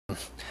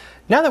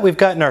Now that we've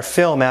gotten our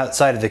film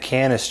outside of the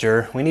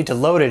canister, we need to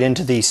load it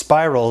into the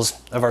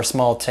spirals of our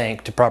small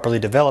tank to properly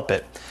develop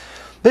it.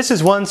 This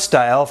is one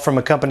style from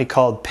a company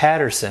called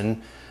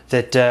Patterson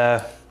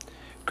that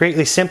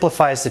greatly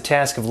simplifies the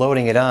task of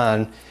loading it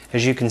on.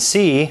 As you can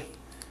see,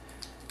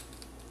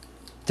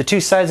 the two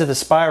sides of the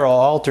spiral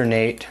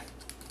alternate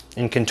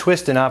and can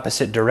twist in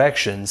opposite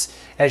directions.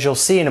 As you'll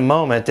see in a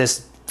moment,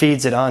 this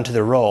feeds it onto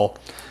the roll.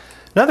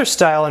 Another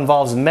style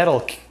involves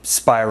metal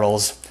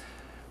spirals.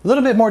 A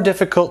little bit more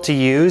difficult to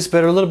use,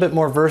 but a little bit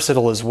more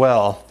versatile as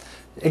well.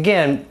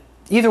 Again,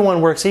 either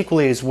one works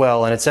equally as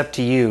well, and it's up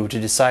to you to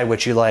decide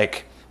what you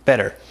like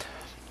better.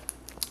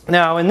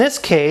 Now in this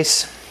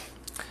case,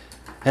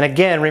 and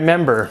again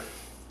remember,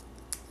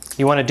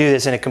 you want to do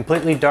this in a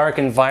completely dark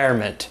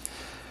environment.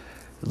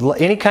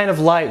 Any kind of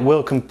light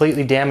will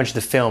completely damage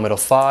the film. It'll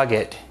fog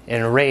it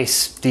and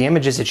erase the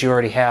images that you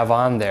already have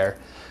on there.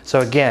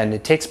 So again,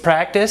 it takes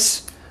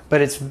practice,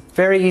 but it's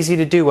very easy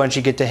to do once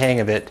you get the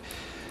hang of it.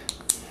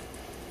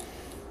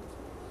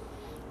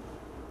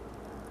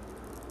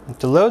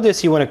 To load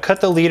this, you want to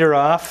cut the leader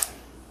off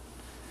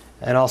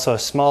and also a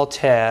small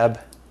tab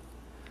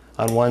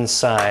on one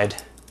side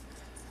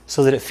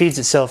so that it feeds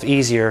itself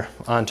easier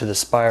onto the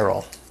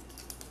spiral.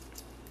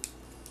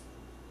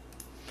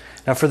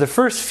 Now for the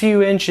first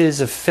few inches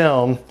of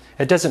film,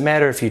 it doesn't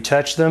matter if you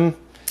touch them,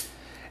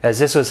 as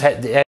this was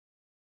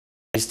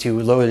to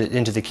load it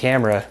into the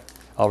camera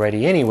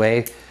already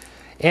anyway,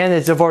 and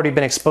it's already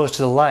been exposed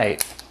to the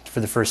light for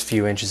the first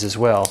few inches as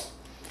well.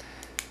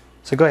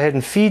 So go ahead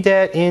and feed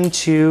that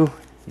into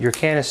your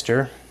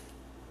canister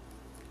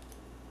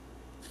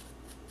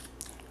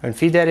and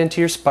feed that into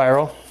your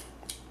spiral.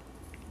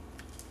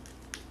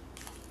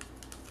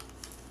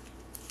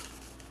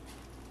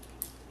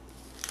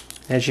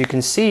 As you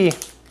can see,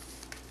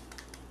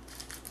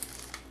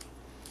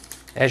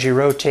 as you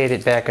rotate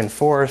it back and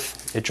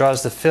forth, it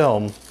draws the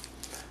film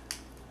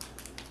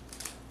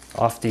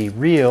off the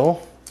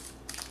reel.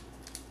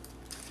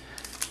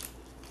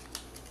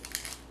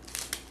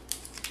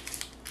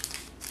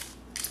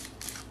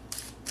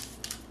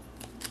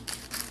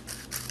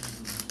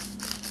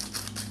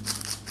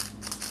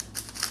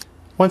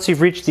 Once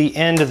you've reached the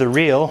end of the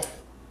reel,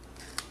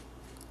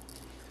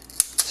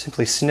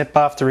 simply snip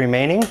off the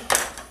remaining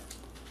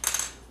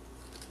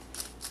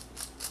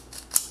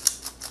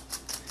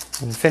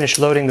and finish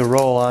loading the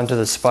roll onto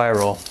the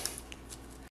spiral.